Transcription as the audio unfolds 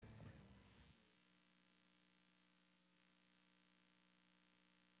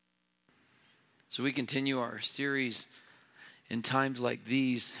So we continue our series in times like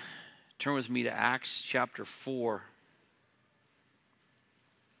these. Turn with me to Acts chapter 4.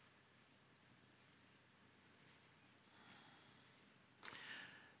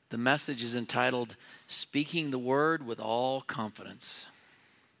 The message is entitled, Speaking the Word with All Confidence.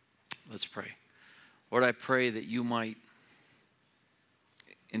 Let's pray. Lord, I pray that you might,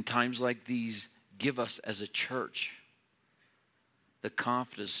 in times like these, give us as a church the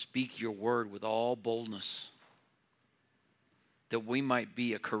confidence to speak your word with all boldness, that we might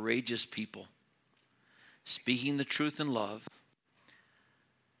be a courageous people, speaking the truth in love,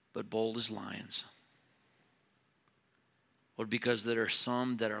 but bold as lions. Lord, because there are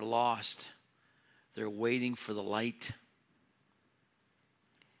some that are lost, they're waiting for the light.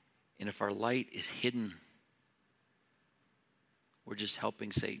 And if our light is hidden, we're just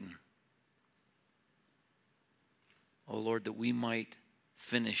helping Satan. Oh Lord, that we might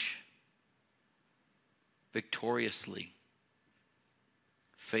finish victoriously,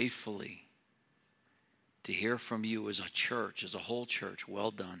 faithfully, to hear from you as a church, as a whole church.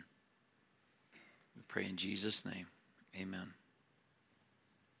 Well done. We pray in Jesus' name. Amen.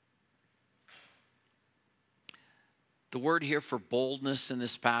 The word here for boldness in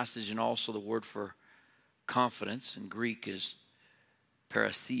this passage, and also the word for confidence in Greek, is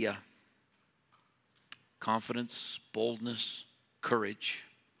parasia. Confidence, boldness, courage.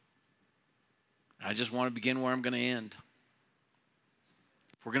 I just want to begin where I'm going to end.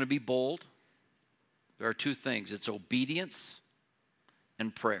 If we're going to be bold, there are two things. It's obedience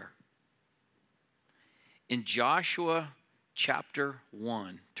and prayer. In Joshua chapter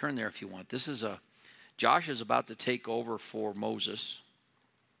 1, turn there if you want. Joshua is about to take over for Moses.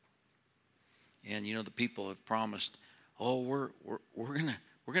 And you know, the people have promised, oh, we're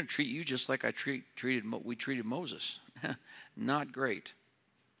going to treat you just like we treated Moses. Not great.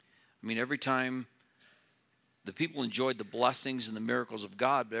 I mean, every time the people enjoyed the blessings and the miracles of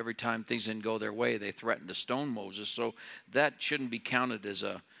God, but every time things didn't go their way, they threatened to stone Moses. So that shouldn't be counted as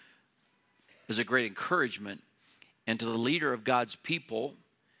a great encouragement. And to the leader of God's people,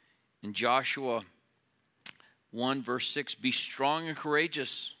 in Joshua 1 verse 6, be strong and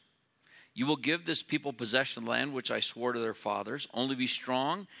courageous. You will give this people possession of the land which I swore to their fathers. Only be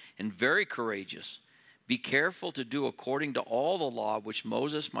strong and very courageous. Be careful to do according to all the law which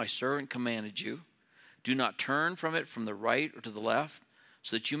Moses my servant commanded you. Do not turn from it from the right or to the left,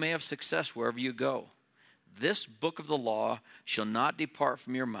 so that you may have success wherever you go. This book of the law shall not depart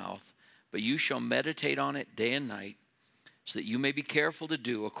from your mouth, but you shall meditate on it day and night, so that you may be careful to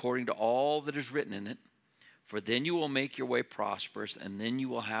do according to all that is written in it. For then you will make your way prosperous, and then you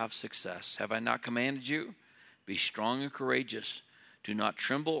will have success. Have I not commanded you? Be strong and courageous. Do not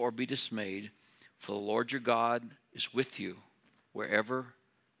tremble or be dismayed, for the Lord your God is with you wherever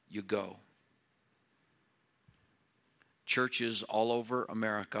you go. Churches all over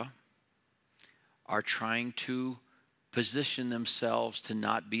America are trying to position themselves to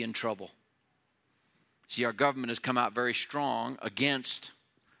not be in trouble. See, our government has come out very strong against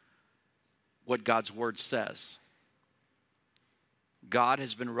what God's word says. God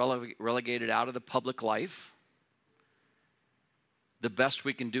has been relegated out of the public life. The best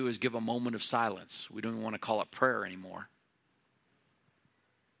we can do is give a moment of silence. We don't even want to call it prayer anymore.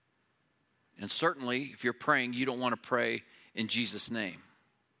 And certainly, if you're praying, you don't want to pray in Jesus' name.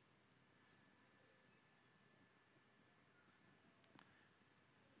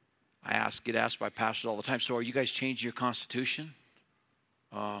 Get asked by pastors all the time, so are you guys changing your constitution?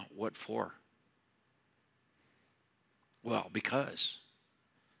 What for? Well, because.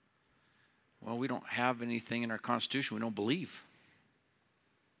 Well, we don't have anything in our constitution we don't believe.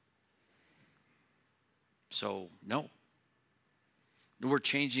 So, no. We're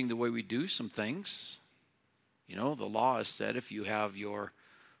changing the way we do some things. You know, the law has said if you have your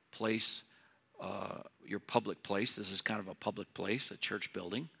place, your public place, this is kind of a public place, a church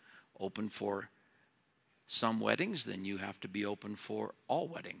building, open for some weddings, then you have to be open for all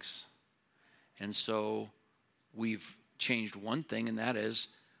weddings. And so we've changed one thing, and that is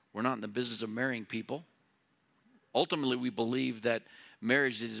we're not in the business of marrying people. Ultimately, we believe that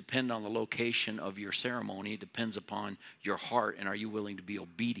marriage doesn't depend on the location of your ceremony. It depends upon your heart, and are you willing to be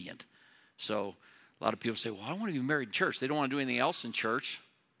obedient? So a lot of people say, well, I don't want to be married in church. They don't want to do anything else in church,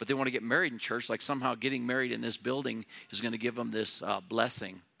 but they want to get married in church, like somehow getting married in this building is going to give them this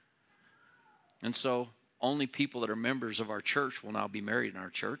blessing. And so only people that are members of our church will now be married in our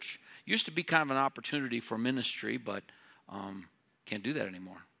church. Used to be kind of an opportunity for ministry, but can't do that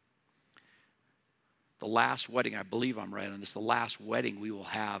anymore. The last wedding, I believe I'm right on this, the last wedding we will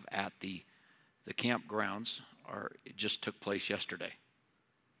have at the campgrounds it just took place yesterday.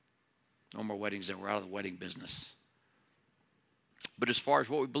 No more weddings, then we're out of the wedding business. But as far as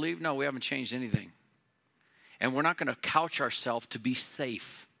what we believe, no, we haven't changed anything. And we're not going to couch ourselves to be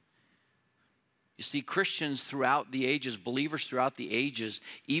safe. You see, Christians throughout the ages, believers throughout the ages,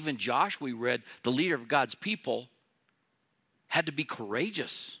 even Joshua, we read, the leader of God's people, had to be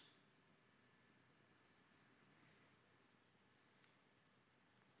courageous.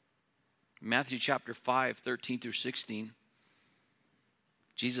 Matthew chapter 5, 13 through 16,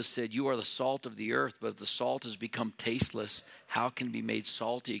 Jesus said, you are the salt of the earth, but if the salt has become tasteless, how can it be made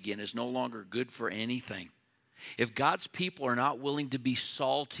salty again? It's no longer good for anything. If God's people are not willing to be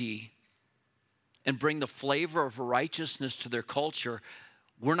salty and bring the flavor of righteousness to their culture,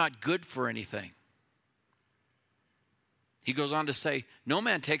 we're not good for anything. He goes on to say, no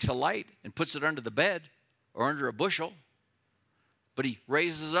man takes a light and puts it under the bed or under a bushel, but he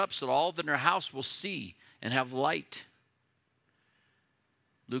raises it up so that all that in their house will see and have light.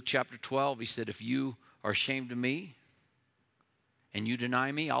 Luke chapter 12, he said, if you are ashamed of me and you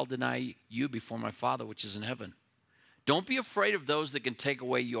deny me, I'll deny you before my Father which is in heaven. Don't be afraid of those that can take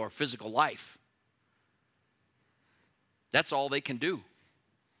away your physical life. That's all they can do.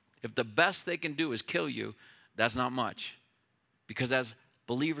 If the best they can do is kill you, that's not much. Because as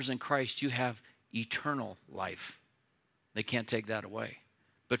believers in Christ, you have eternal life. They can't take that away.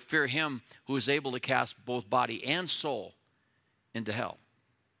 But fear him who is able to cast both body and soul into hell.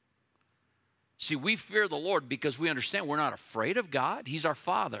 See, we fear the Lord because we understand we're not afraid of God. He's our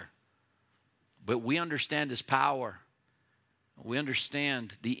Father. But we understand his power. We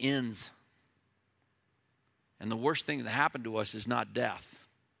understand the ends. And the worst thing that happened to us is not death.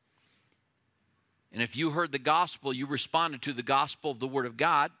 And if you heard the gospel, you responded to the gospel of the Word of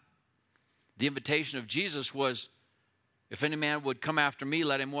God. The invitation of Jesus was, if any man would come after me,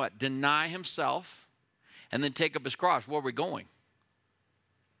 let him what? Deny himself and then take up his cross. Where are we going?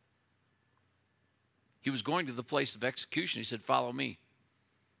 He was going to the place of execution. He said, follow me.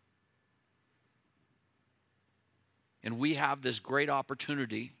 And we have this great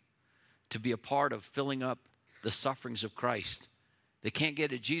opportunity to be a part of filling up the sufferings of Christ. They can't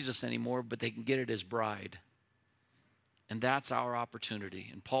get at Jesus anymore, but they can get at his bride. And that's our opportunity.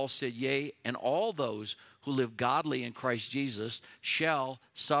 And Paul said, yea, and all those who live godly in Christ Jesus shall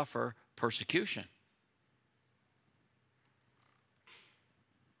suffer persecution.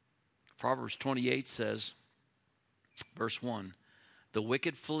 Proverbs 28 says, verse 1, the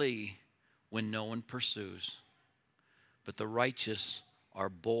wicked flee when no one pursues, but the righteous are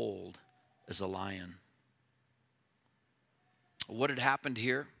bold as a lion. What had happened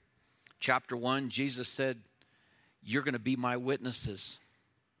here? Chapter 1, Jesus said, you're going to be my witnesses,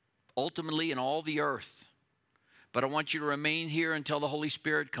 ultimately in all the earth. But I want you to remain here until the Holy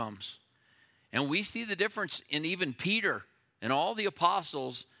Spirit comes. And we see the difference in even Peter and all the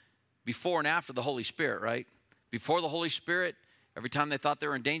apostles before and after the Holy Spirit, right? Before the Holy Spirit, every time they thought they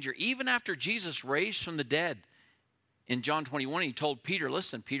were in danger, even after Jesus raised from the dead, in John 21, he told Peter,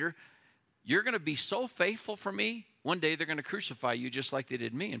 listen, Peter, you're going to be so faithful for me, one day they're going to crucify you just like they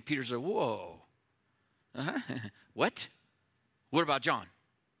did me. And Peter said, whoa. What? What about John?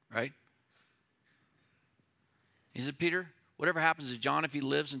 Right? He said, Peter, whatever happens to John if he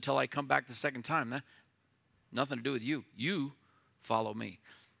lives until I come back the second time, nothing to do with you. You follow me.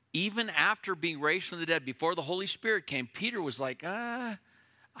 Even after being raised from the dead, before the Holy Spirit came, Peter was like, I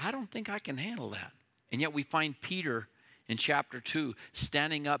don't think I can handle that. And yet we find Peter in chapter 2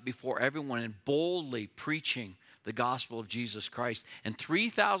 standing up before everyone and boldly preaching the gospel of Jesus Christ. And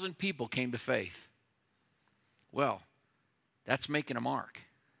 3,000 people came to faith. Well, that's making a mark.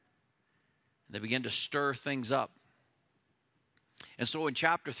 They began to stir things up. And so in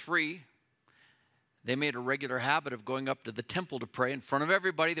chapter 3, they made a regular habit of going up to the temple to pray in front of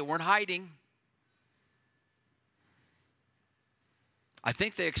everybody. They weren't hiding. I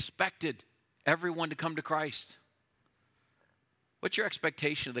think they expected everyone to come to Christ. What's your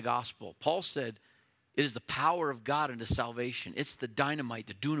expectation of the gospel? Paul said, it is the power of God unto salvation. It's the dynamite,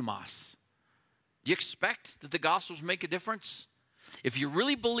 the dunamis. Do you expect that the gospels make a difference? If you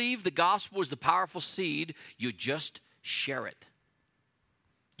really believe the gospel is the powerful seed, you just share it.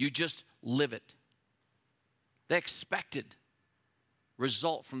 You just live it. They expected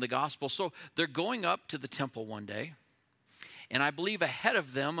result from the gospel. So they're going up to the temple one day, and I believe ahead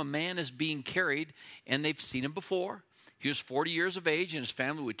of them a man is being carried, and they've seen him before. He was 40 years of age, and his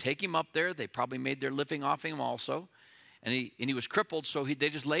family would take him up there. They probably made their living off him also. And he was crippled, so they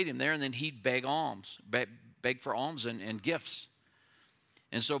just laid him there, and then he'd beg for alms and gifts.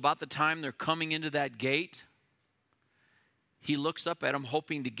 And so about the time they're coming into that gate, he looks up at him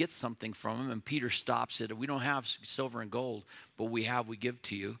hoping to get something from him, and Peter stops it. We don't have silver and gold, but we give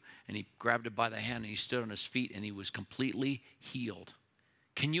to you. And he grabbed it by the hand, and he stood on his feet, and he was completely healed.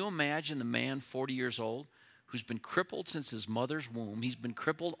 Can you imagine the man, 40 years old, who's been crippled since his mother's womb? He's been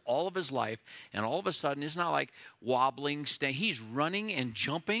crippled all of his life, and all of a sudden, it's not like wobbling, staying. He's running and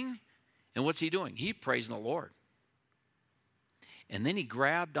jumping, and what's he doing? He's praising the Lord. And then he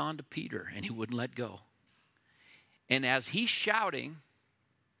grabbed onto Peter, and he wouldn't let go. And as he's shouting,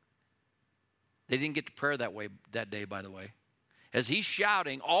 they didn't get to prayer that day, by the way. As he's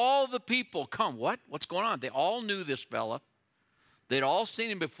shouting, all the people come. What? What's going on? They all knew this fella. They'd all seen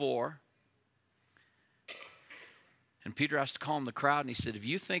him before. And Peter has to calm the crowd, and he said, if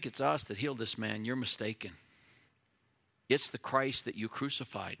you think it's us that healed this man, you're mistaken. It's the Christ that you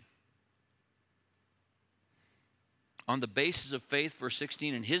crucified. On the basis of faith, verse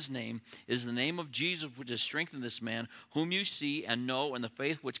 16, in his name is the name of Jesus which has strengthened this man, whom you see and know, and the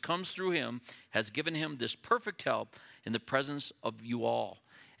faith which comes through him has given him this perfect help in the presence of you all.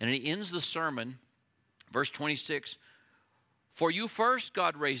 And he ends the sermon, verse 26, for you first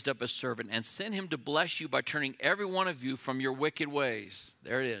God raised up a servant and sent him to bless you by turning every one of you from your wicked ways.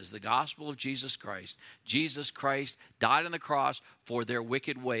 There it is, the gospel of Jesus Christ. Jesus Christ died on the cross for their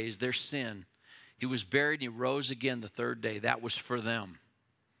wicked ways, their sin. He was buried and he rose again the third day. That was for them.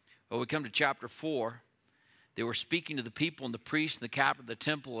 Well, we come to chapter 4. They were speaking to the people and the priests and the captain of the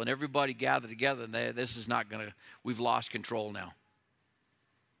temple, and everybody gathered together. And this is not going to, we've lost control now.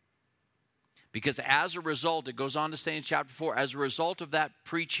 Because as a result, it goes on to say in chapter 4, as a result of that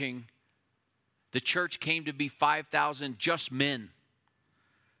preaching, the church came to be 5,000 just men.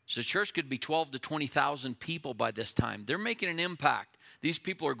 So the church could be 12 to 20,000 people by this time. They're making an impact. These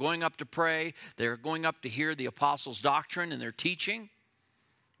people are going up to pray. They're going up to hear the apostles' doctrine and their teaching.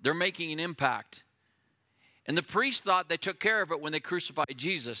 They're making an impact. And the priests thought they took care of it when they crucified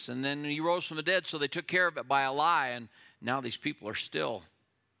Jesus. And then he rose from the dead, so they took care of it by a lie. And now these people are still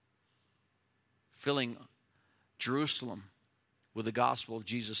filling Jerusalem with the gospel of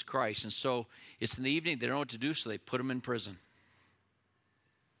Jesus Christ. And so it's in the evening. They don't know what to do, so they put him in prison.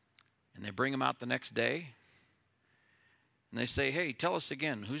 And they bring him out the next day. And they say, hey, tell us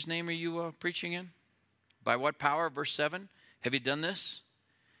again, whose name are you preaching in? By what power? Verse 7, have you done this?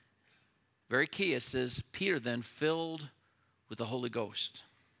 Very key, it says, Peter then filled with the Holy Ghost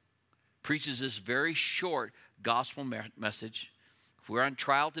preaches this very short gospel message. If we're on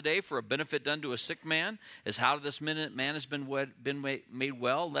trial today for a benefit done to a sick man, as how this man has been made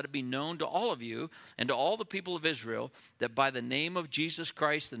well, let it be known to all of you and to all the people of Israel that by the name of Jesus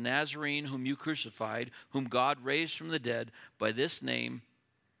Christ the Nazarene, whom you crucified, whom God raised from the dead, by this name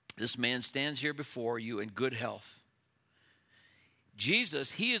this man stands here before you in good health.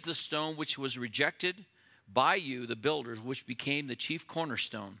 Jesus, he is the stone which was rejected by you, the builders, which became the chief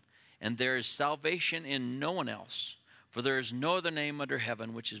cornerstone. And there is salvation in no one else. For there is no other name under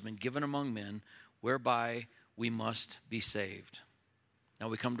heaven which has been given among men whereby we must be saved. Now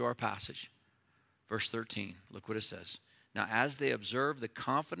we come to our passage. Verse 13. Look what it says. Now as they observed the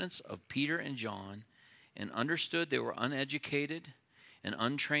confidence of Peter and John and understood they were uneducated and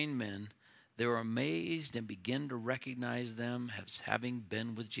untrained men, they were amazed and began to recognize them as having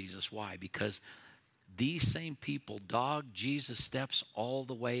been with Jesus. Why? Because these same people dogged Jesus' steps all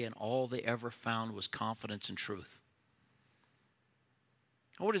the way, and all they ever found was confidence and truth.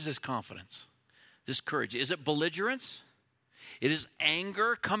 What is this confidence? This courage? Is it belligerence? It is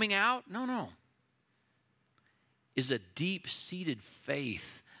anger coming out? No. It's a deep-seated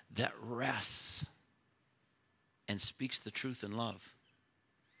faith that rests and speaks the truth in love.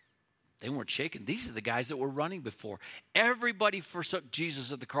 They weren't shaken. These are the guys that were running before. Everybody forsook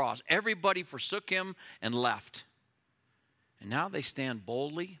Jesus at the cross. Everybody forsook him and left. And now they stand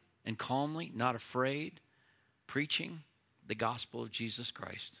boldly and calmly, not afraid, preaching the gospel of Jesus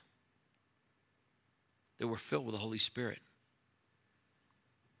Christ. They were filled with the Holy Spirit.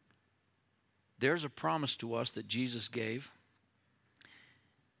 There's a promise to us that Jesus gave.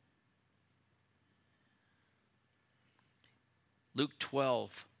 Luke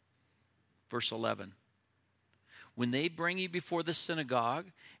 12, verse 11. When they bring you before the synagogue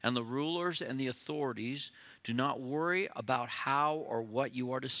and the rulers and the authorities, do not worry about how or what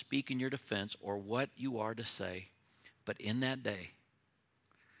you are to speak in your defense or what you are to say. But in that day,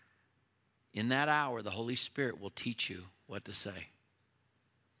 in that hour, the Holy Spirit will teach you what to say.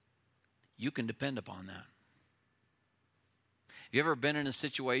 You can depend upon that. Have you ever been in a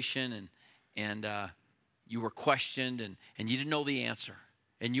situation and you were questioned and you didn't know the answer?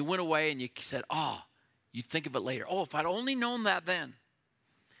 And you went away and you said, you think of it later. If I'd only known that then.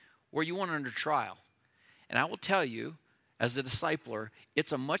 Or you went under trial. And I will tell you, as a discipler,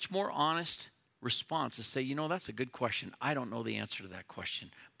 it's a much more honest response to say, that's a good question. I don't know the answer to that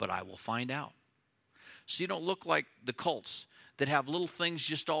question, but I will find out. So you don't look like the cults that have little things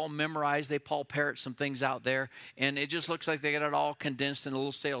just all memorized. They Paul Parrot some things out there, and it just looks like they got it all condensed in a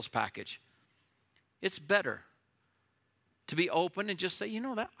little sales package. It's better to be open and just say,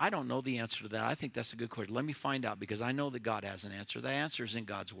 that I don't know the answer to that. I think that's a good question. Let me find out, because I know that God has an answer. That answer is in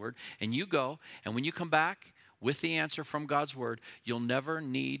God's word. And you go, and when you come back with the answer from God's word, you'll never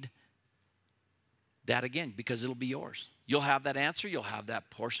need that again, because it'll be yours. You'll have that answer. You'll have that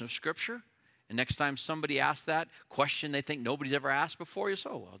portion of Scripture. And next time somebody asks that question they think nobody's ever asked before, you say,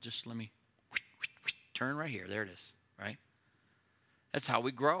 just let me turn right here. There it is, right? That's how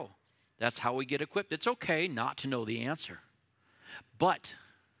we grow. That's how we get equipped. It's okay not to know the answer. But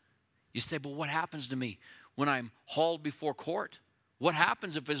you say, what happens to me when I'm hauled before court? What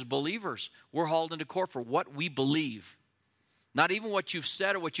happens if as believers we're hauled into court for what we believe? Not even what you've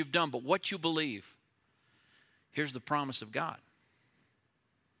said or what you've done, but what you believe. Here's the promise of God.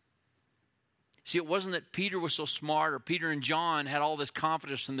 See, it wasn't that Peter was so smart or Peter and John had all this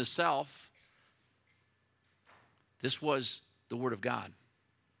confidence in themselves. This was the Word of God.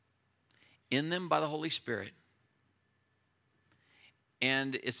 In them by the Holy Spirit.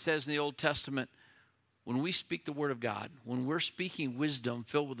 And it says in the Old Testament, when we speak the Word of God, when we're speaking wisdom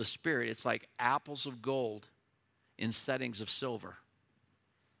filled with the Spirit, it's like apples of gold in settings of silver.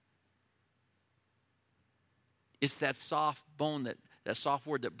 It's that soft bone, that soft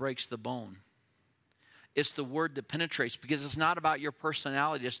word that breaks the bone. It's the word that penetrates, because it's not about your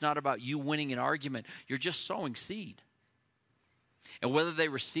personality. It's not about you winning an argument. You're just sowing seed. And whether they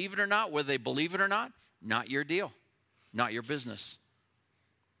receive it or not, whether they believe it or not your deal, not your business.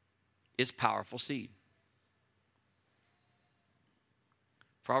 It's powerful seed.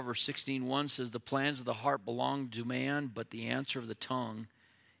 Proverbs 16:1 says, the plans of the heart belong to man, but the answer of the tongue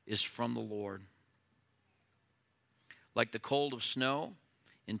is from the Lord. Like the cold of snow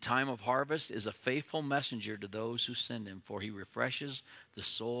in time of harvest is a faithful messenger to those who send him, for he refreshes the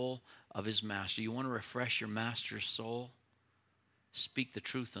soul of his master. You want to refresh your master's soul? Speak the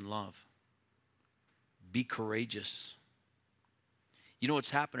truth in love. Be courageous. You know what's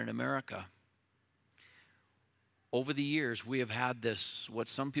happened in America? Over the years, we have had this, what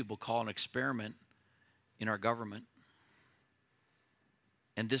some people call an experiment in our government.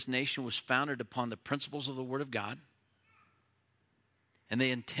 And this nation was founded upon the principles of the Word of God. And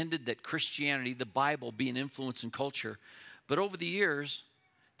they intended that Christianity, the Bible, be an influence in culture. But over the years,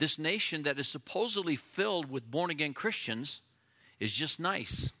 this nation that is supposedly filled with born-again Christians is just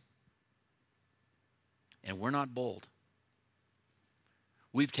nice. And we're not bold.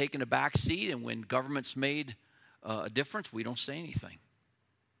 We've taken a back seat, and when government's made a difference, we don't say anything.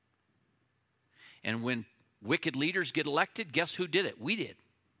 And when wicked leaders get elected, guess who did it? We did.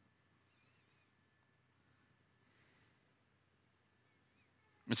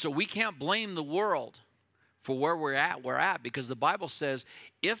 And so we can't blame the world for where we're at, because the Bible says,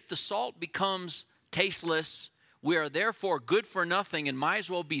 if the salt becomes tasteless, we are therefore good for nothing and might as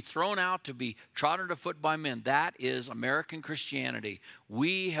well be thrown out to be trodden underfoot by men. That is American Christianity.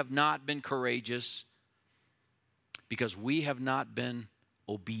 We have not been courageous because we have not been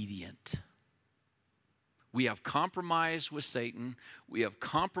obedient. We have compromised with Satan. We have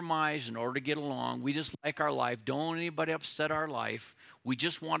compromised in order to get along. We just like our life. Don't want anybody upset our life. We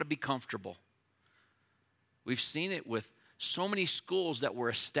just want to be comfortable. We've seen it with so many schools that were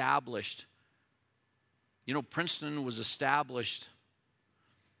established. You know, Princeton was established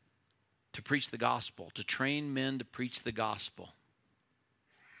to preach the gospel, to train men to preach the gospel.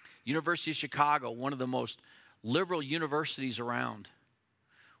 University of Chicago, one of the most liberal universities around,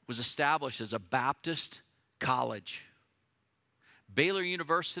 was established as a Baptist college. Baylor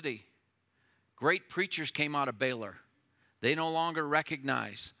University, great preachers came out of Baylor. They no longer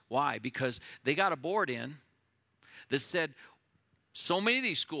recognize. Why? Because they got a board in that said, so many of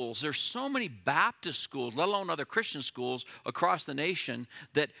these schools, there's so many Baptist schools, let alone other Christian schools across the nation,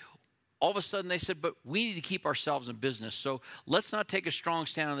 that all of a sudden they said, but we need to keep ourselves in business. So let's not take a strong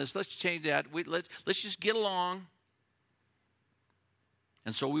stand on this. Let's change that. Let's just get along.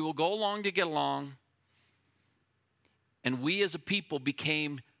 And so we will go along to get along. And we as a people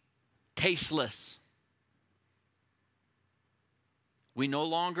became tasteless. We no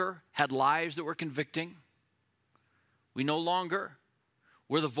longer had lives that were convicting. We no longer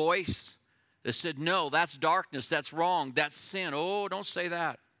were the voice that said, no, that's darkness, that's wrong, that's sin. Oh, don't say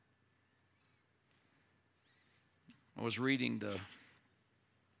that. I was reading the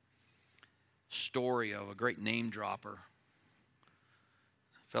story of a great name dropper,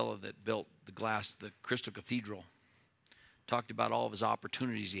 a fellow that built the Crystal Cathedral. talked about all of his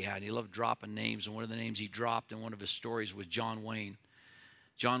opportunities he had. And he loved dropping names, and one of the names he dropped in one of his stories was John Wayne.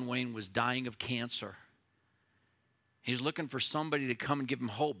 John Wayne was dying of cancer. He was looking for somebody to come and give him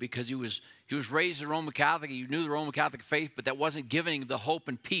hope because he was raised a Roman Catholic. He knew the Roman Catholic faith, but that wasn't giving him the hope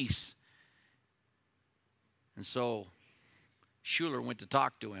and peace. And so Schuller went to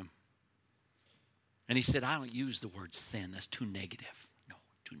talk to him. And he said, I don't use the word sin. That's too negative. No,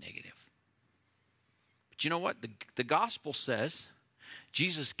 too negative. But you know what? The gospel says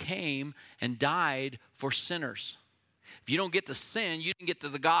Jesus came and died for sinners. If you don't get to sin, you didn't get to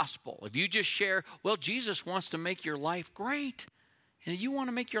the gospel. If you just share, well, Jesus wants to make your life great. And if you want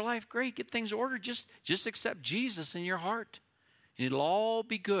to make your life great, get things ordered, just accept Jesus in your heart. And it'll all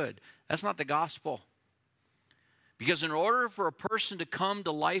be good. That's not the gospel. Because in order for a person to come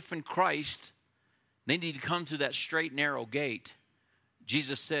to life in Christ, they need to come through that straight, narrow gate.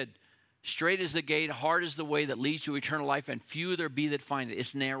 Jesus said, straight is the gate, hard is the way that leads to eternal life, and few there be that find it.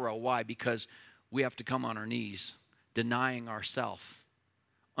 It's narrow. Why? Because we have to come on our knees, denying ourselves,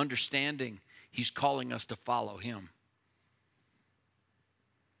 understanding he's calling us to follow him.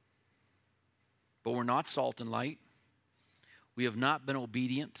 But we're not salt and light. We have not been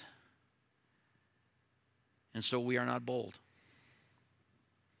obedient. And so we are not bold.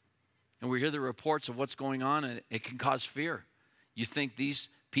 And we hear the reports of what's going on, and it can cause fear. You think these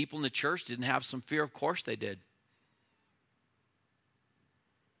people in the church didn't have some fear? Of course they did.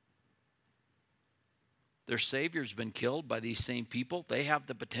 Their Savior's been killed by these same people. They have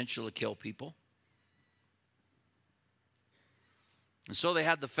the potential to kill people. And so they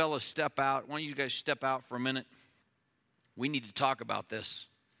had the fellow step out. Why don't you guys step out for a minute? We need to talk about this.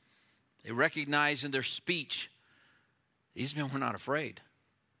 They recognized in their speech, these men were not afraid.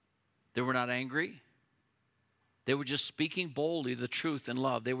 They were not angry. They were just speaking boldly the truth in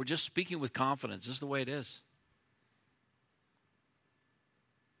love. They were just speaking with confidence. This is the way it is.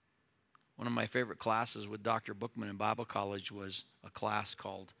 One of my favorite classes with Dr. Bookman in Bible college was a class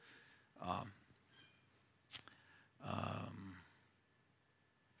called I'm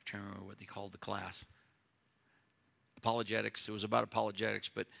trying to remember what they called the class. Apologetics. It was about apologetics,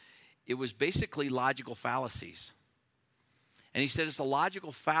 but it was basically logical fallacies. And he said it's a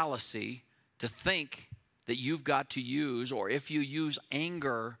logical fallacy to think that you've got to use, or if you use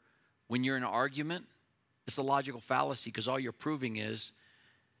anger when you're in an argument, it's a logical fallacy because all you're proving is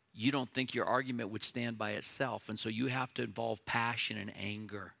you don't think your argument would stand by itself. And so you have to involve passion and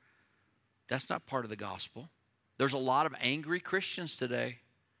anger. That's not part of the gospel. There's a lot of angry Christians today.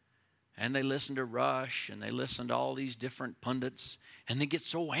 And they listen to Rush and they listen to all these different pundits. And they get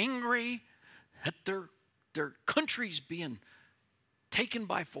so angry that their country's being taken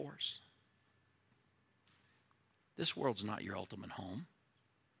by force. This world's not your ultimate home.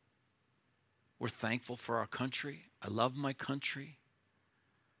 We're thankful for our country. I love my country.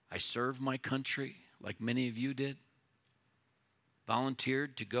 I serve my country like many of you did.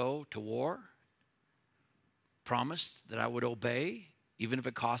 Volunteered to go to war. Promised that I would obey, even if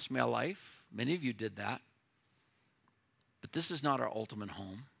it cost me a life. Many of you did that. But this is not our ultimate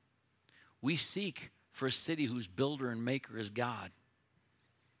home. We seek for a city whose builder and maker is God.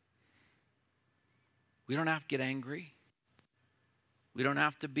 We don't have to get angry. We don't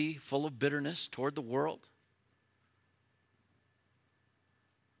have to be full of bitterness toward the world.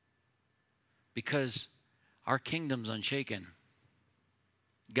 Because our kingdom's unshaken.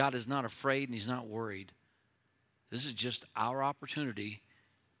 God is not afraid and he's not worried. This is just our opportunity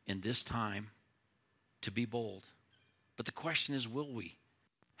in this time to be bold. But the question is, will we?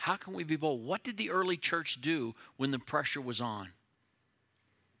 How can we be bold? What did the early church do when the pressure was on?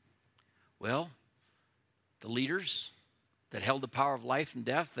 Well, the leaders that held the power of life and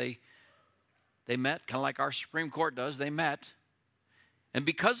death, they met, kind of like our Supreme Court does, they met. And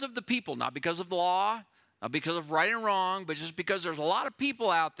because of the people, not because of the law, not because of right and wrong, but just because there's a lot of people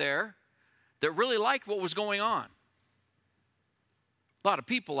out there that really liked what was going on. A lot of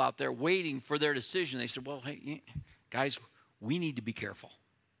people out there waiting for their decision. They said, well, hey, guys, we need to be careful.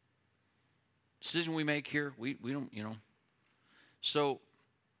 Decision we make here, we don't, So,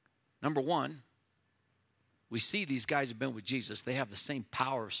 number one, we see these guys have been with Jesus. They have the same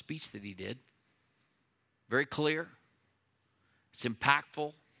power of speech that he did. Very clear. It's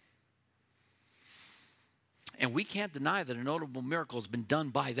impactful. And we can't deny that a notable miracle has been done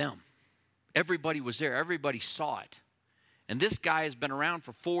by them. Everybody was there. Everybody saw it. And this guy has been around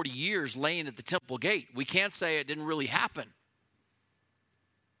for 40 years laying at the temple gate. We can't say it didn't really happen.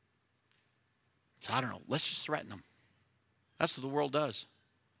 So I don't know. Let's just threaten them. That's what the world does.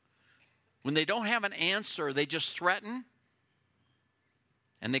 When they don't have an answer, they just threaten.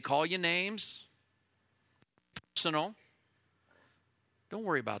 And they call you names. Personal. Don't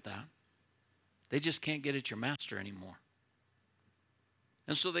worry about that. They just can't get at your master anymore.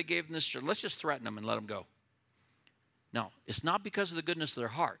 And so they gave them this, let's just threaten them and let them go. No, it's not because of the goodness of their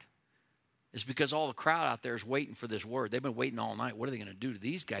heart. It's because all the crowd out there is waiting for this word. They've been waiting all night. What are they going to do to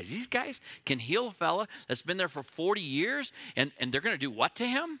these guys? These guys can heal a fella that's been there for 40 years, and they're going to do what to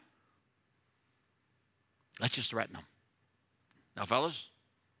him? Let's just threaten them. Now, fellas,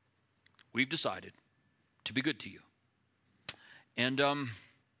 we've decided to be good to you. And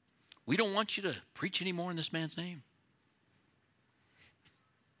we don't want you to preach anymore in this man's name.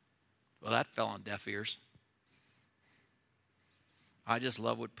 Well, that fell on deaf ears. I just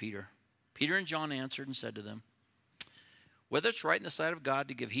love what Peter and John answered and said to them, whether it's right in the sight of God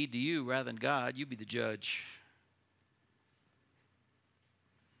to give heed to you rather than God, you be the judge.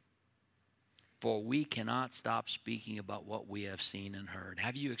 For we cannot stop speaking about what we have seen and heard.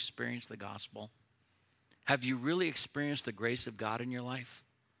 Have you experienced the gospel? Have you really experienced the grace of God in your life?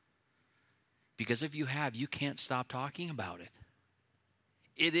 Because if you have, you can't stop talking about it.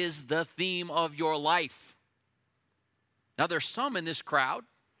 It is the theme of your life. Now, there's some in this crowd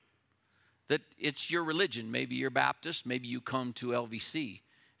that it's your religion. Maybe you're Baptist. Maybe you come to LVC,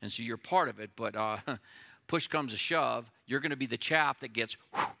 and so you're part of it. But push comes to shove, you're going to be the chaff that gets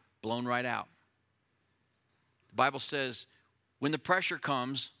blown right out. The Bible says, when the pressure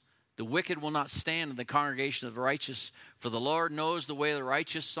comes, the wicked will not stand in the congregation of the righteous. For the Lord knows the way of the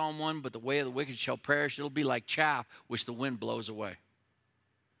righteous, Psalm 1, but the way of the wicked shall perish. It'll be like chaff which the wind blows away.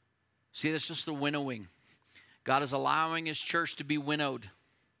 See, that's just the winnowing. God is allowing his church to be winnowed.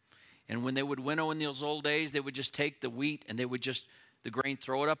 And when they would winnow in those old days, they would just take the wheat and they would just, the grain,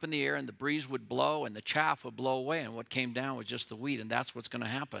 throw it up in the air, and the breeze would blow and the chaff would blow away. And what came down was just the wheat. And that's what's going to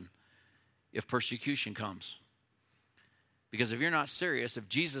happen if persecution comes. Because if you're not serious, if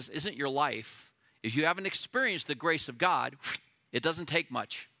Jesus isn't your life, if you haven't experienced the grace of God, it doesn't take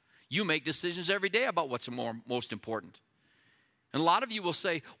much. You make decisions every day about what's most important. And a lot of you will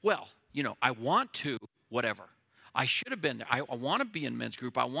say, well, I want to, whatever. I should have been there. I want to be in men's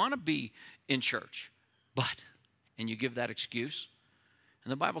group. I want to be in church. But, and you give that excuse.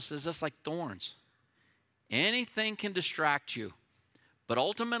 And the Bible says that's like thorns. Anything can distract you. But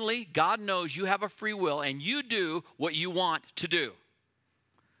ultimately, God knows you have a free will and you do what you want to do.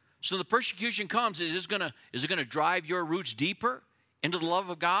 So the persecution comes, is it going to drive your roots deeper into the love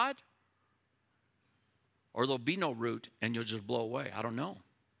of God? Or there'll be no root and you'll just blow away. I don't know.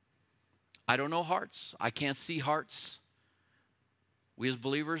 I don't know hearts. I can't see hearts. We as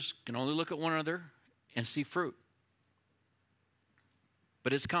believers can only look at one another and see fruit.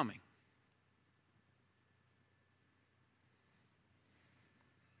 But it's coming.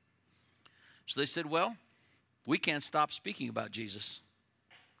 So they said, well, we can't stop speaking about Jesus.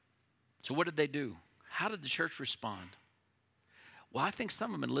 So what did they do? How did the church respond? Well, I think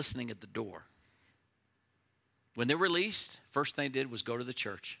some of them have been listening at the door. When they were released, first thing they did was go to the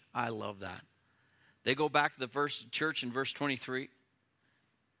church. I love that. They go back to the church in verse 23.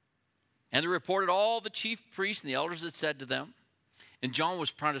 And they reported all the chief priests and the elders had said to them. And John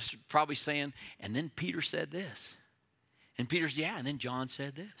was probably saying, and then Peter said this. And Peter said, yeah, and then John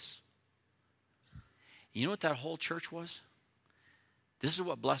said this. You know what that whole church was? This is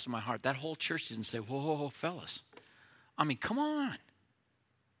what blessed my heart. That whole church didn't say, whoa, fellas. I mean, come on.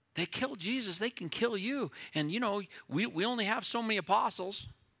 They killed Jesus. They can kill you. And, we only have so many apostles.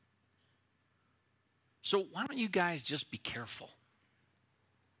 So why don't you guys just be careful?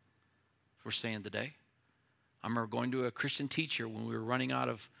 We're saying today. I remember going to a Christian teacher when we were running out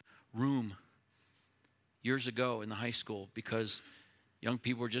of room years ago in the high school because young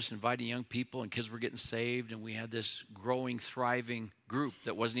people were just inviting young people and kids were getting saved. And we had this growing, thriving group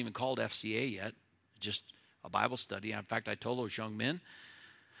that wasn't even called FCA yet, just a Bible study. In fact, I told those young men,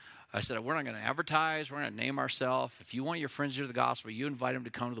 I said, we're not going to advertise. We're going to name ourselves. If you want your friends to hear the gospel, you invite them to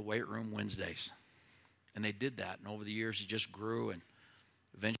come to the weight room Wednesdays. And they did that. And over the years, it just grew. And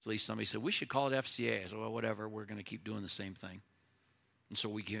eventually somebody said, we should call it FCA. I said, well, whatever. We're going to keep doing the same thing. And so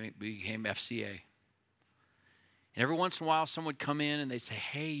we became FCA. And every once in a while, someone would come in and they'd say,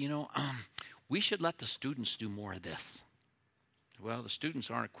 hey, we should let the students do more of this. Well, the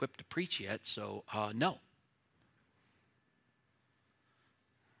students aren't equipped to preach yet, so no.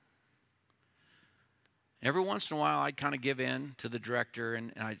 Every once in a while, I'd kind of give in to the director,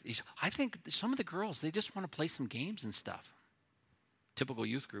 and I think some of the girls, they just want to play some games and stuff. Typical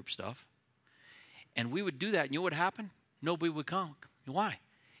youth group stuff. And we would do that, and you know what happened? Nobody would come. Why?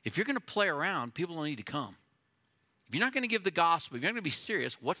 If you're going to play around, people don't need to come. If you're not going to give the gospel, if you're not going to be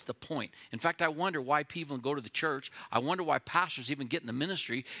serious, what's the point? In fact, I wonder why people go to the church. I wonder why pastors even get in the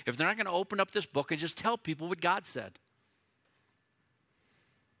ministry if they're not going to open up this book and just tell people what God said.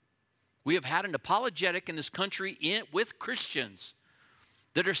 We have had an apologetic in this country with Christians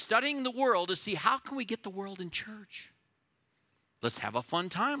that are studying the world to see how can we get the world in church. Let's have a fun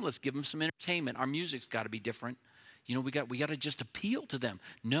time. Let's give them some entertainment. Our music's got to be different. You know, we got to just appeal to them.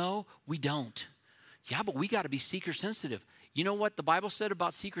 No, we don't. Yeah, but we got to be seeker sensitive. You know what the Bible said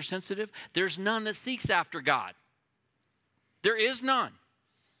about seeker sensitive? There's none that seeks after God. There is none.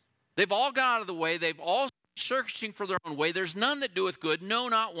 They've all got out of the way. They've all searching for their own way. There's none that doeth good. No,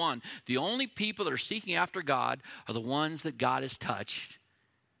 not one. The only people that are seeking after God are the ones that God has touched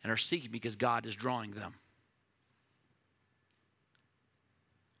and are seeking because God is drawing them.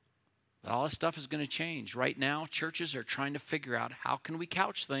 But all this stuff is going to change. Right now, churches are trying to figure out how can we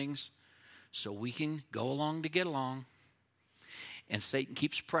couch things so we can go along to get along. And Satan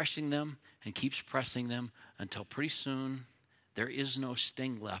keeps pressing them and keeps pressing them until pretty soon there is no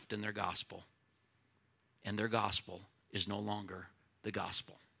sting left in their gospel. And their gospel is no longer the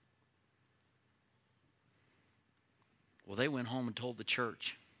gospel. Well, they went home and told the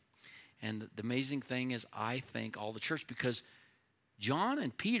church. And the amazing thing is, I thank all the church, because John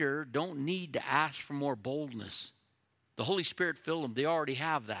and Peter don't need to ask for more boldness. The Holy Spirit filled them. They already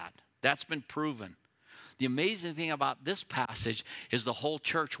have that. That's been proven. The amazing thing about this passage is the whole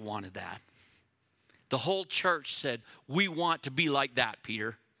church wanted that. The whole church said, we want to be like that,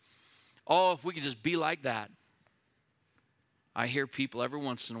 Peter. Oh, if we could just be like that. I hear people every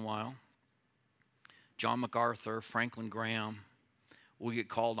once in a while, John MacArthur, Franklin Graham, will get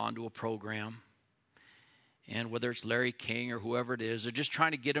called onto a program. And whether it's Larry King or whoever it is, they're just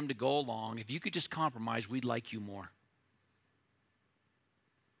trying to get them to go along. If you could just compromise, we'd like you more.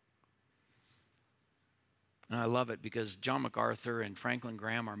 And I love it because John MacArthur and Franklin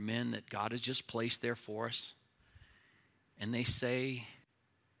Graham are men that God has just placed there for us. And they say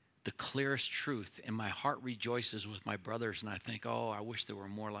the clearest truth, and my heart rejoices with my brothers, and I think, oh, I wish they were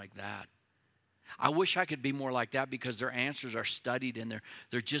more like that. I wish I could be more like that, because their answers are studied and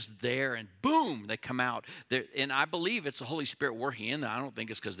they're just there, and boom, they come out. And I believe it's the Holy Spirit working in them. I don't think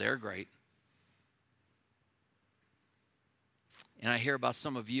it's because they're great. And I hear about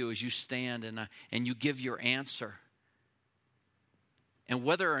some of you as you stand and you give your answer. And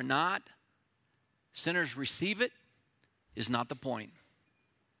whether or not sinners receive it is not the point.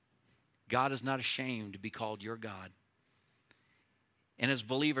 God is not ashamed to be called your God. And as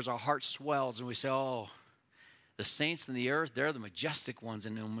believers, our heart swells and we say, oh, the saints in the earth, they're the majestic ones,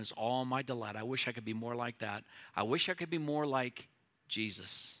 in whom is all my delight. I wish I could be more like that. I wish I could be more like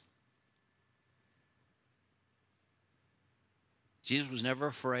Jesus. Jesus was never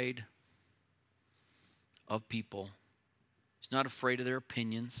afraid of people. He's not afraid of their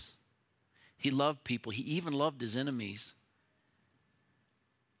opinions. He loved people. He even loved his enemies.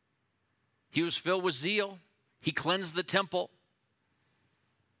 He was filled with zeal. He cleansed the temple.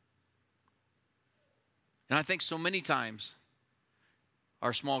 And I think so many times,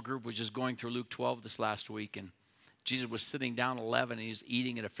 our small group was just going through Luke 12 this last week, and Jesus was sitting down at 11, and he's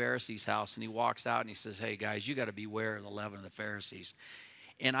eating at a Pharisee's house, and he walks out and he says, hey guys, you got to beware of the leaven of the Pharisees.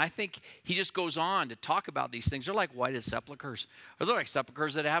 And I think he just goes on to talk about these things. They're like whited sepulchres, or they're like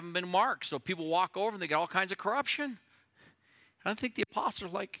sepulchres that haven't been marked. So people walk over and they get all kinds of corruption. And I think the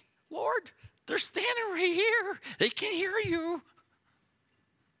apostles are like, Lord, they're standing right here. They can hear you.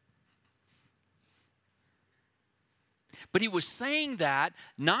 But he was saying that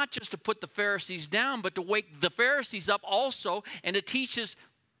not just to put the Pharisees down, but to wake the Pharisees up also, and to teach his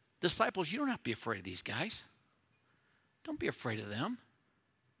disciples, you don't have to be afraid of these guys. Don't be afraid of them.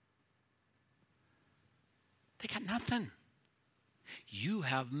 They got nothing. You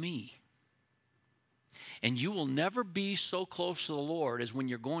have me. And you will never be so close to the Lord as when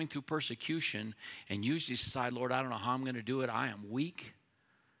you're going through persecution and you decide, Lord, I don't know how I'm going to do it. I am weak.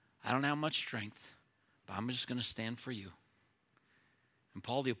 I don't have much strength, but I'm just going to stand for you. And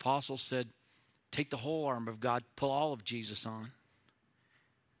Paul the Apostle said, take the whole armor of God, put all of Jesus on.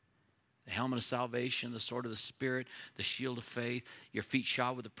 The helmet of salvation, the sword of the Spirit, the shield of faith, your feet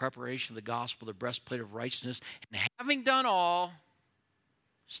shod with the preparation of the gospel, the breastplate of righteousness, and having done all,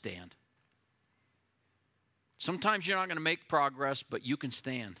 stand. Sometimes you're not going to make progress, but you can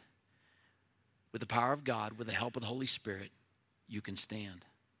stand. With the power of God, with the help of the Holy Spirit, you can stand.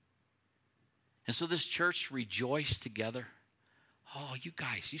 And so this church rejoiced together. Oh, you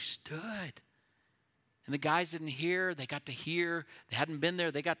guys, you stood. And the guys didn't hear. They got to hear. They hadn't been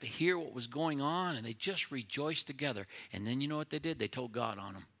there. They got to hear what was going on, and they just rejoiced together. And then you know what they did? They told God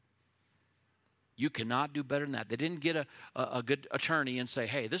on them. You cannot do better than that. They didn't get a good attorney and say,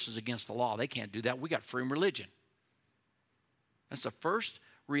 hey, this is against the law. They can't do that. We got freedom of religion. That's the first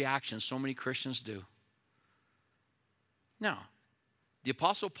reaction so many Christians do. Now, the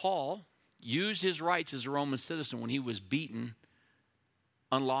Apostle Paul used his rights as a Roman citizen when he was beaten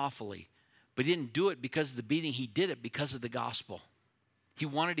unlawfully. But he didn't do it because of the beating. He did it because of the gospel. He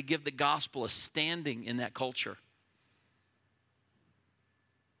wanted to give the gospel a standing in that culture.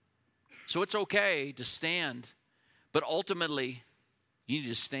 So it's okay to stand, but ultimately, you need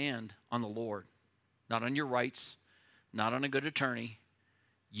to stand on the Lord, not on your rights, not on a good attorney.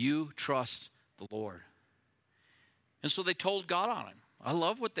 You trust the Lord. And so they told God on him. I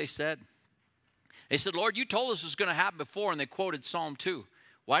love what they said. They said, Lord, you told us this was going to happen before, and they quoted Psalm 2.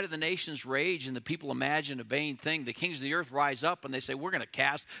 Why do the nations rage and the people imagine a vain thing? The kings of the earth rise up and they say, we're going to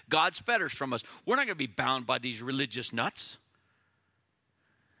cast God's fetters from us. We're not going to be bound by these religious nuts.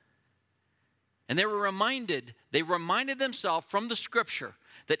 And they reminded themselves from the scripture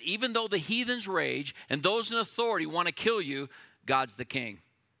that even though the heathens rage and those in authority want to kill you, God's the king.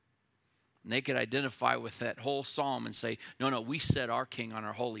 And they could identify with that whole psalm and say, no, we set our king on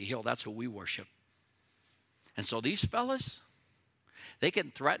our holy hill. That's who we worship. And so these fellas, they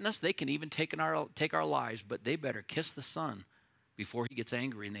can threaten us. They can even take our lives, but they better kiss the Son before he gets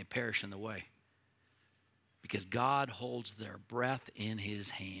angry and they perish in the way. Because God holds their breath in his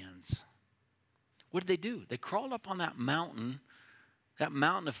hands. What did they do? They crawled up on that mountain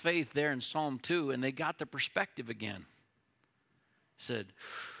of faith there in Psalm 2, and they got the perspective again. Said,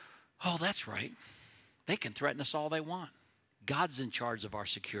 oh, that's right. They can threaten us all they want. God's in charge of our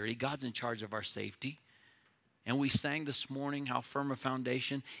security. God's in charge of our safety. And we sang this morning, how firm a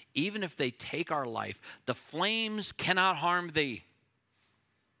foundation. Even if they take our life, the flames cannot harm thee.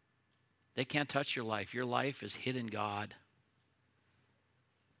 They can't touch your life. Your life is hid in God.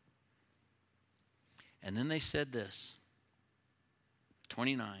 And then they said this,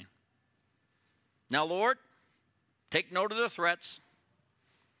 29. Now, Lord, take note of the threats.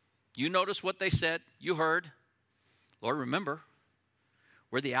 You notice what they said. You heard. Lord, remember,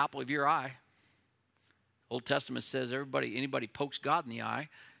 we're the apple of your eye. Old Testament says anybody pokes God in the eye,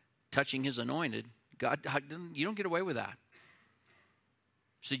 touching his anointed, God, you don't get away with that.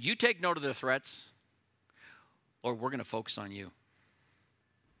 So you take note of their threats, or we're going to focus on you.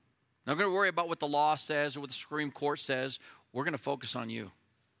 Not going to worry about what the law says or what the Supreme Court says. We're going to focus on you.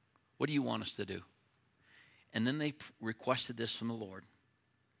 What do you want us to do? And then they requested this from the Lord.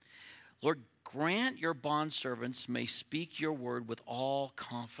 Lord, grant your bondservants may speak your word with all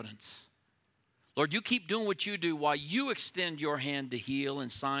confidence. Lord, you keep doing what you do while you extend your hand to heal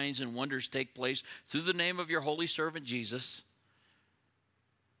and signs and wonders take place through the name of your holy servant Jesus.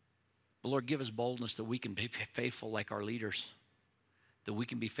 But Lord, give us boldness that we can be faithful like our leaders, that we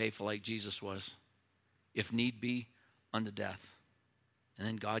can be faithful like Jesus was, if need be, unto death. And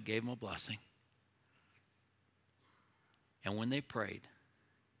then God gave them a blessing. And when they prayed,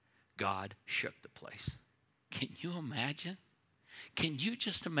 God shook the place. Can you imagine? Can you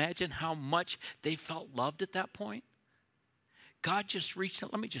just imagine how much they felt loved at that point? God just reached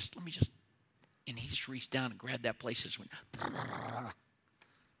out. Let me just, and he just reached down and grabbed that place and just went,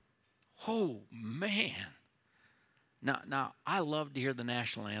 oh, man. Now, I love to hear the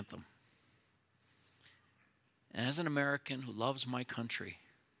national anthem. And as an American who loves my country,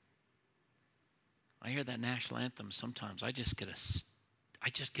 I hear that national anthem sometimes. I just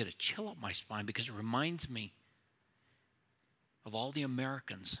get a chill up my spine because it reminds me of all the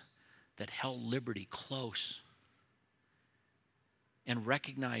Americans that held liberty close and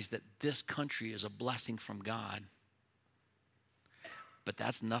recognized that this country is a blessing from God. But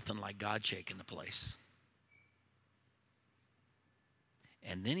that's nothing like God shaking the place.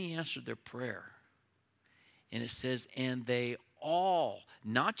 And then he answered their prayer. And it says, and they all,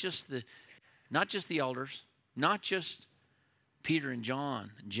 not just the elders, not just Peter and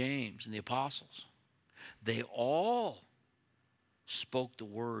John and James and the apostles, they all spoke the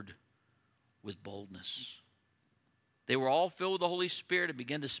word with boldness. They were all filled with the Holy Spirit and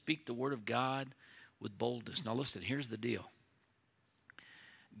began to speak the word of God with boldness. Now listen, here's the deal.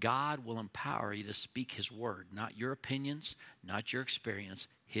 God will empower you to speak his word, not your opinions, not your experience,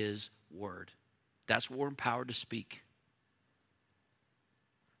 his word. That's what we're empowered to speak.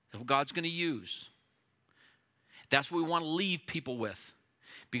 That's what God's going to use. That's what we want to leave people with.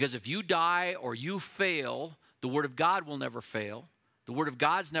 Because if you die or you fail, the word of God will never fail. The word of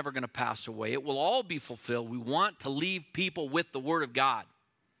God's never going to pass away. It will all be fulfilled. We want to leave people with the word of God.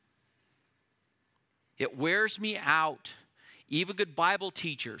 It wears me out. Even good Bible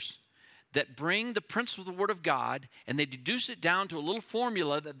teachers that bring the principle of the word of God and they deduce it down to a little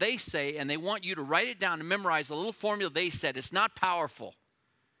formula that they say, and they want you to write it down and memorize the little formula they said. It's not powerful.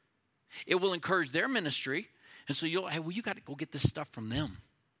 It will encourage their ministry. And so you got to go get this stuff from them.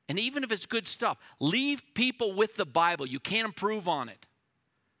 And even if it's good stuff, leave people with the Bible. You can't improve on it.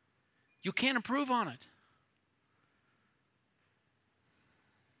 You can't improve on it.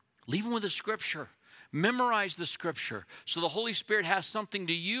 Leave them with the Scripture. Memorize the Scripture so the Holy Spirit has something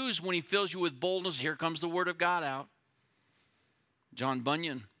to use when He fills you with boldness. Here comes the Word of God out. John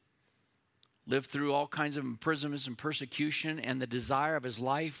Bunyan lived through all kinds of imprisonments and persecution, and the desire of his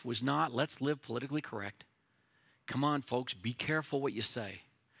life was not, let's live politically correct. Come on, folks, be careful what you say.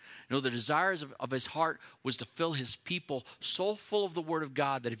 You know, the desires of his heart was to fill his people so full of the Word of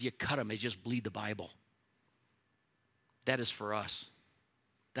God that if you cut them, they just bleed the Bible. That is for us.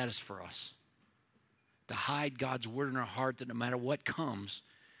 That is for us. To hide God's Word in our heart that no matter what comes,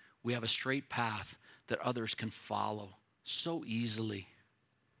 we have a straight path that others can follow so easily.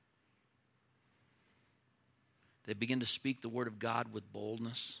 They begin to speak the Word of God with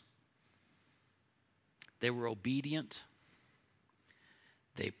boldness. They were obedient.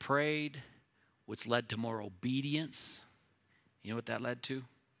 They prayed, which led to more obedience. You know what that led to?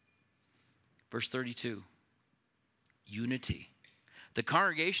 Verse 32, unity. The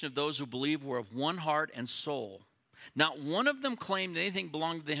congregation of those who believed were of one heart and soul. Not one of them claimed anything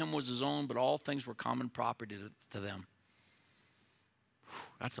belonged to him was his own, but all things were common property to them.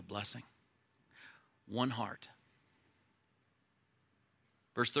 That's a blessing. One heart.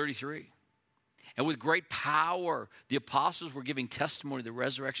 Verse 33. And with great power, the apostles were giving testimony to the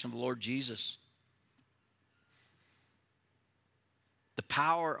resurrection of the Lord Jesus. The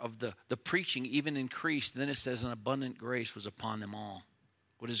power of the preaching even increased. And then it says an abundant grace was upon them all.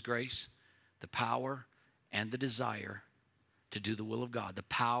 What is grace? The power and the desire to do the will of God. The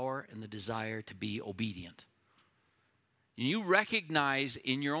power and the desire to be obedient. And you recognize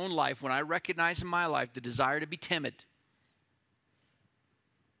in your own life, when I recognize in my life the desire to be timid.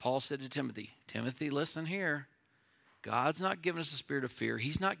 Paul said to Timothy, Timothy, listen here. God's not given us a spirit of fear.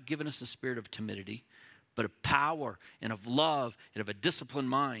 He's not given us a spirit of timidity, but of power and of love and of a disciplined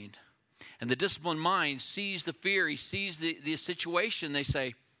mind. And the disciplined mind sees the fear. He sees the situation. They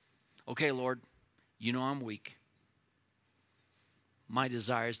say, okay, Lord, you know I'm weak. My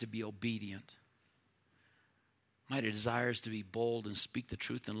desire is to be obedient. My desire is to be bold and speak the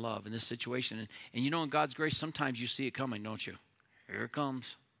truth in love in this situation. And you know, in God's grace, sometimes you see it coming, don't you? Here it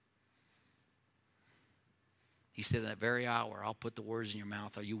comes. He said, in that very hour, I'll put the words in your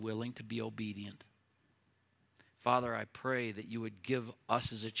mouth. Are you willing to be obedient? Father, I pray that you would give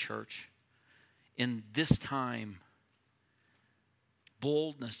us as a church in this time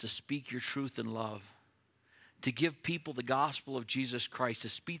boldness to speak your truth in love, to give people the gospel of Jesus Christ, to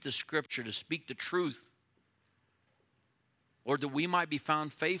speak the Scripture, to speak the truth, or that we might be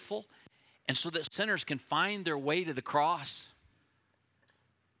found faithful, and so that sinners can find their way to the cross.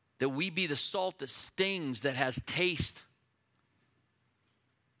 That we be the salt that stings, that has taste.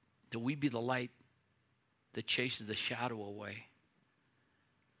 That we be the light that chases the shadow away.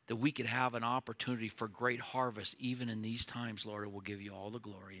 That we could have an opportunity for great harvest even in these times, Lord. We'll give you all the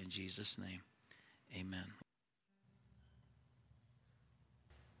glory in Jesus' name. Amen.